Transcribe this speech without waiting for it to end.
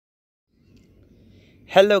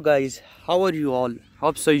Hello guys, how are you all?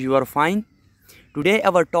 Hope so you are fine. Today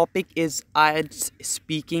our topic is IELTS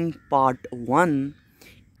speaking part 1.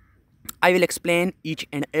 I will explain each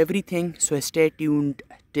and everything, so stay tuned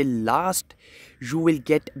till last. You will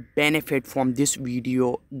get benefit from this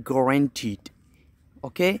video guaranteed.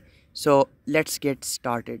 Okay? So let's get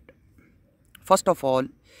started. First of all,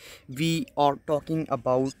 we are talking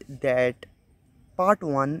about that part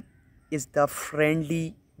 1 is the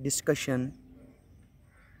friendly discussion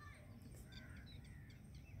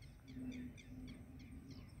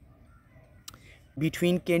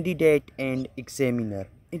between candidate and examiner.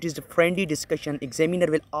 It is a friendly discussion.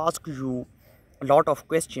 Examiner will ask you a lot of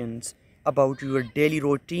questions about your daily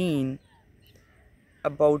routine,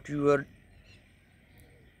 about your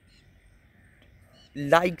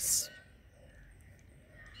likes,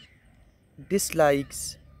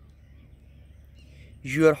 dislikes,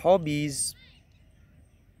 your hobbies,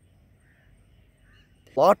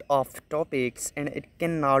 lot of topics, and it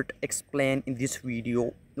cannot explain in this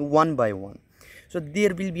video one by one. So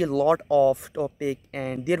there will be a lot of topic,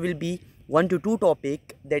 and there will be 1 to 2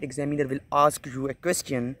 topic that examiner will ask you a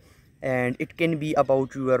question, and it can be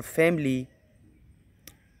about your family,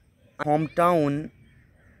 hometown,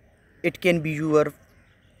 it can be your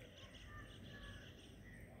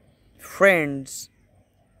friends,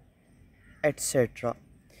 etc.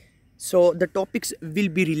 So the topics will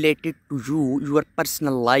be related to you, your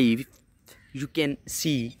personal life, you can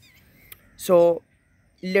see. So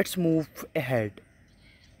let's move ahead.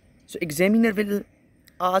 So examiner will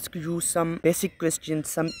ask you some basic questions,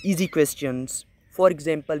 some easy questions. For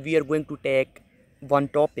example, we are going to take one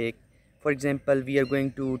topic. For example, we are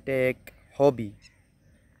going to take hobby.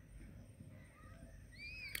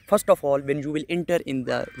 First of all, when you will enter in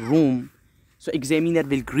the room, so examiner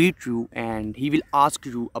will greet you and he will ask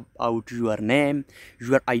you about your name,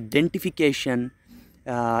 your identification.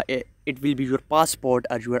 It will be your passport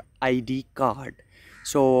or your ID card.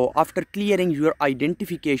 So after clearing your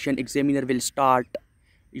identification, examiner will start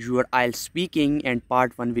your IELTS speaking, and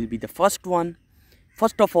part 1 will be the first one.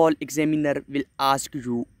 First of all, examiner will ask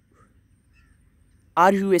you,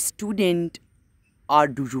 are you a student or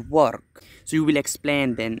do you work? So you will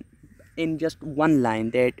explain then in just one line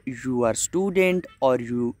that you are student or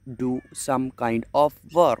you do some kind of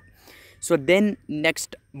work. So then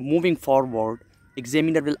next, moving forward,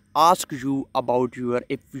 examiner will ask you about your,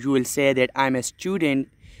 if you will say that I'm a student,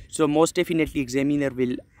 so most definitely examiner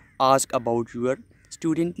will ask about your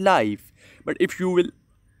student life. But if you will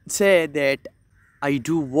say that I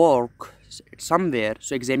do work somewhere,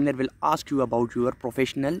 so examiner will ask you about your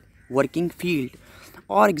professional working field,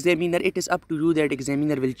 or examiner, it is up to you that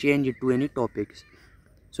examiner will change it to any topics.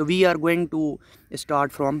 So we are going to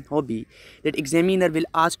start from hobby. That examiner will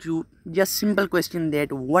ask you just simple question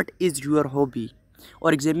that what is your hobby,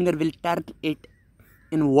 or examiner will tell it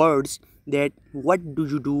in words that what do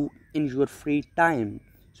you do in your free time.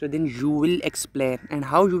 So then you will explain, and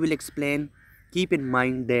how you will explain, keep in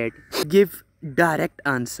mind that give direct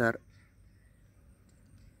answer.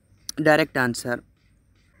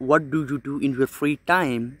 What do you do in your free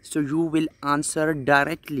time? So you will answer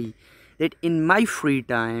directly that in my free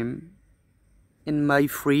time,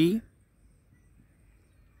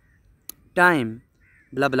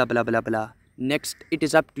 blah blah blah blah blah. Next, it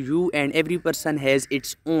is up to you, and every person has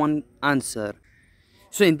its own answer.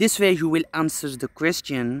 So in this way you will answer the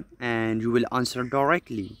question and you will answer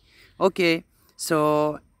directly. Okay,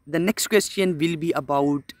 so the next question will be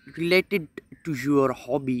about related to your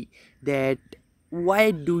hobby, that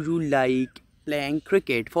why do you like playing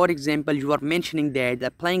cricket? For example, you are mentioning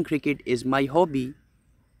that playing cricket is my hobby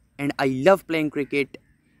and I love playing cricket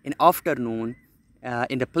in afternoon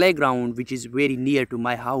in the playground which is very near to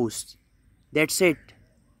my house. That's it.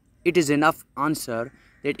 It is enough answer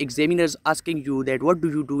that examiners asking you that what do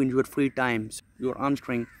you do in your free times. You're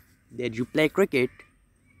answering that you play cricket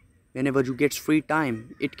whenever you get free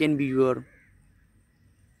time. It can be your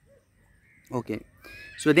okay.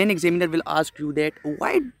 So then examiner will ask you that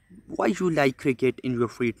why you like cricket in your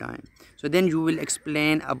free time. So then you will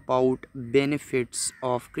explain about benefits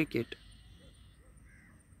of cricket.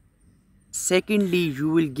 Secondly, you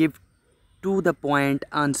will give to the point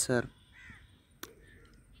answer.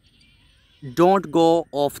 Don't go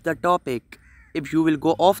off the topic. If you will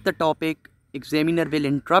go off the topic, examiner will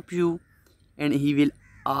interrupt you and he will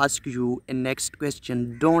ask you a next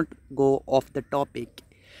question. Don't go off the topic.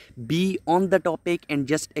 Be on the topic and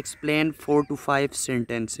just explain 4 to 5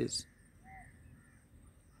 sentences.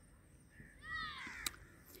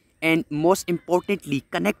 And most importantly,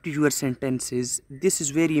 connect your sentences. This is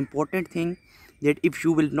very important thing, that if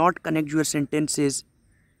you will not connect your sentences,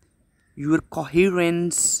 your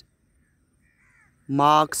coherence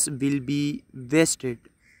marks will be wasted.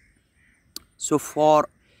 So for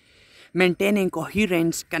maintaining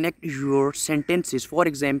coherence, connect your sentences. For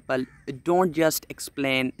example, don't just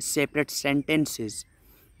explain separate sentences.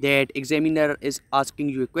 That examiner is asking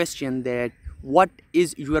you a question that what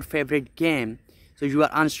is your favorite game? So you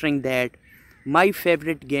are answering that my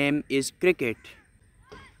favorite game is cricket.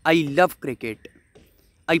 I love cricket.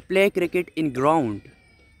 I play cricket in ground.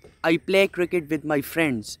 I play cricket with my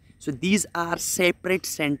friends. So these are separate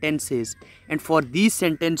sentences, and for these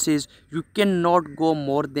sentences you cannot go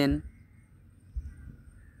more than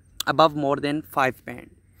 5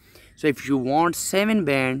 band. So if you want 7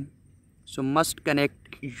 band, so must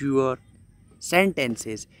connect your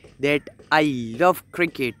sentences that I love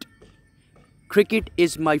cricket. Cricket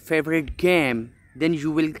is my favorite game. Then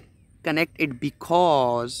you will connect it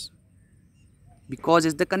because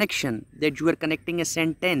is the connection that you are connecting a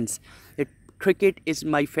sentence that cricket is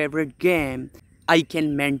my favorite game. I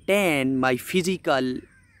can maintain my physical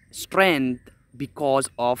strength because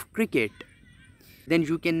of cricket. Then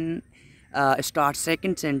you can start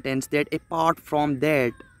second sentence that apart from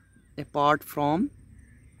that,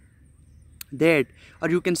 or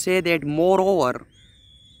you can say that moreover,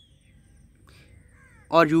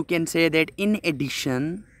 or you can say that in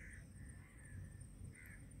addition,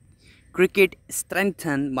 cricket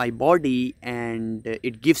strengthens my body and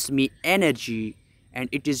it gives me energy, and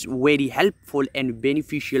it is very helpful and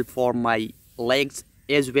beneficial for my legs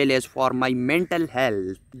as well as for my mental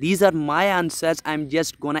health. These are my answers. I'm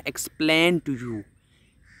just gonna explain to you.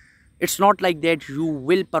 It's not like that you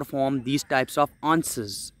will perform these types of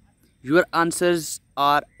answers. Your answers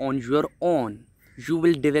are on your own. You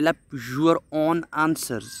will develop your own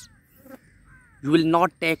answers. You will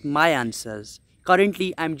not take my answers.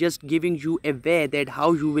 Currently, I'm just giving you a way that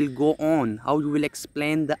how you will go on, how you will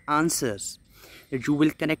explain the answers. That you will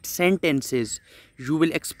connect sentences. You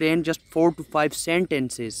will explain just 4 to 5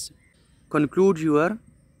 sentences. Conclude your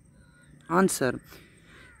answer.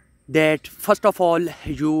 That first of all,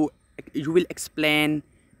 you will explain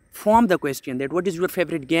from the question that what is your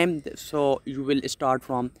favorite game. So you will start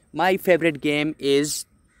from my favorite game is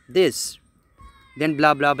this, then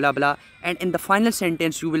blah blah blah blah, and in the final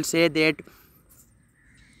sentence you will say that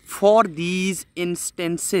for these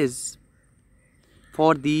instances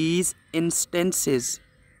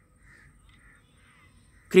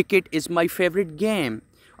cricket is my favorite game.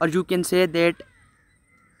 Or you can say that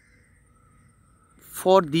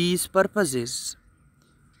for these purposes,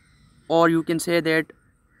 or you can say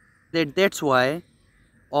that's why,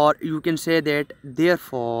 or you can say that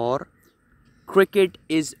therefore cricket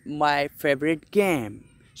is my favorite game.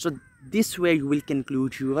 So this way you will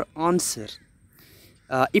conclude your answer.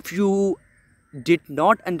 If you did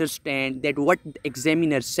not understand that what the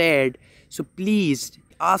examiner said, so please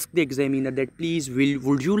ask the examiner that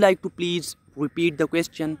would you like to please repeat the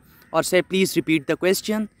question, or say please repeat the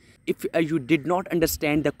question. If you did not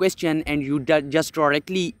understand the question and you just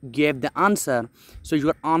directly gave the answer, so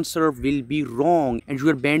your answer will be wrong and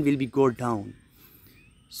your band will be go down.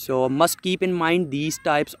 So must keep in mind these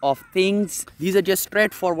types of things. These are just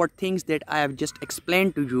straightforward things that I have just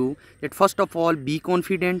explained to you. That first of all, be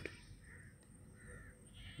confident.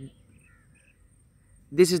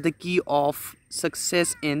 This is the key of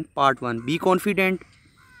success in part 1. Be confident.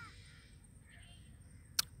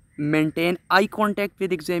 Maintain eye contact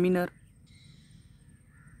with examiner.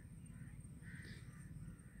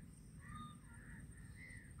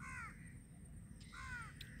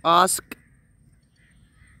 Ask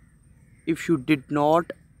if you did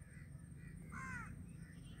not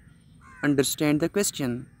understand the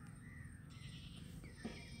question.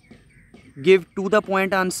 Give to the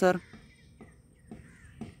point answer.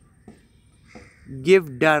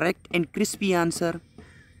 Give direct and crispy answer.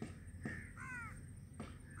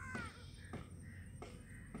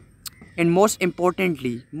 And most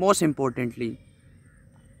importantly,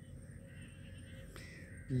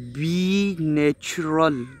 be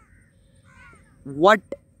natural. What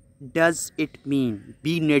does it mean?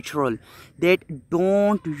 Be natural. That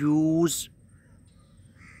don't use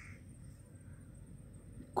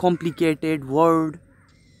complicated word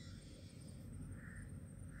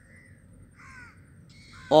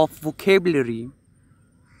of vocabulary.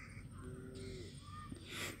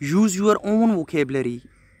 Use your own vocabulary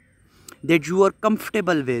that you are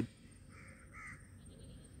comfortable with.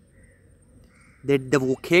 That the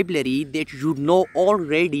vocabulary that you know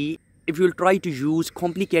already. If you will try to use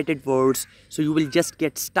complicated words, so you will just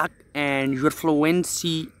get stuck and your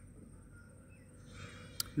fluency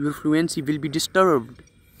will be disturbed.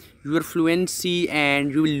 your fluency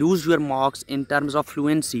and you will lose your marks in terms of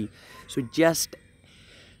fluency. So just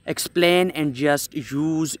explain and just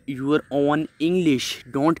use your own English.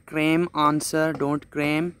 Don't cram answer, don't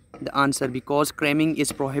cram the answer, because cramming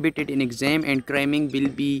is prohibited in exam, and cramming will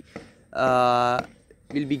be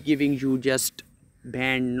giving you just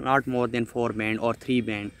band, not more than 4 band or 3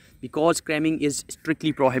 band, because cramming is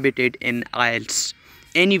strictly prohibited in IELTS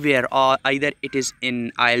anywhere, or either it is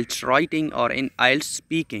in IELTS writing or in IELTS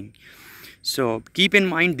speaking. So keep in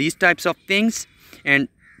mind these types of things, and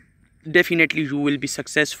definitely you will be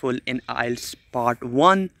successful in IELTS part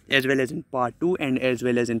 1 as well as in part 2 and as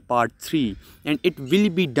well as in part 3, and it will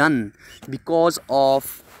be done because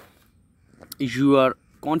of your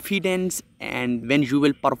confidence, and when you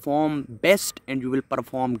will perform best and you will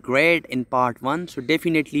perform great in part 1, so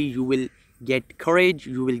definitely you will get courage,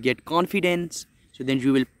 you will get confidence, so then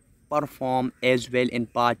you will perform as well in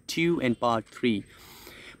part 2 and part 3.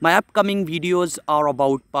 My upcoming videos are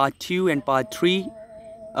about part 2 and part 3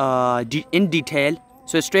 in detail,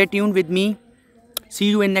 so stay tuned with me. See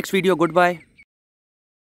you in next video. Goodbye.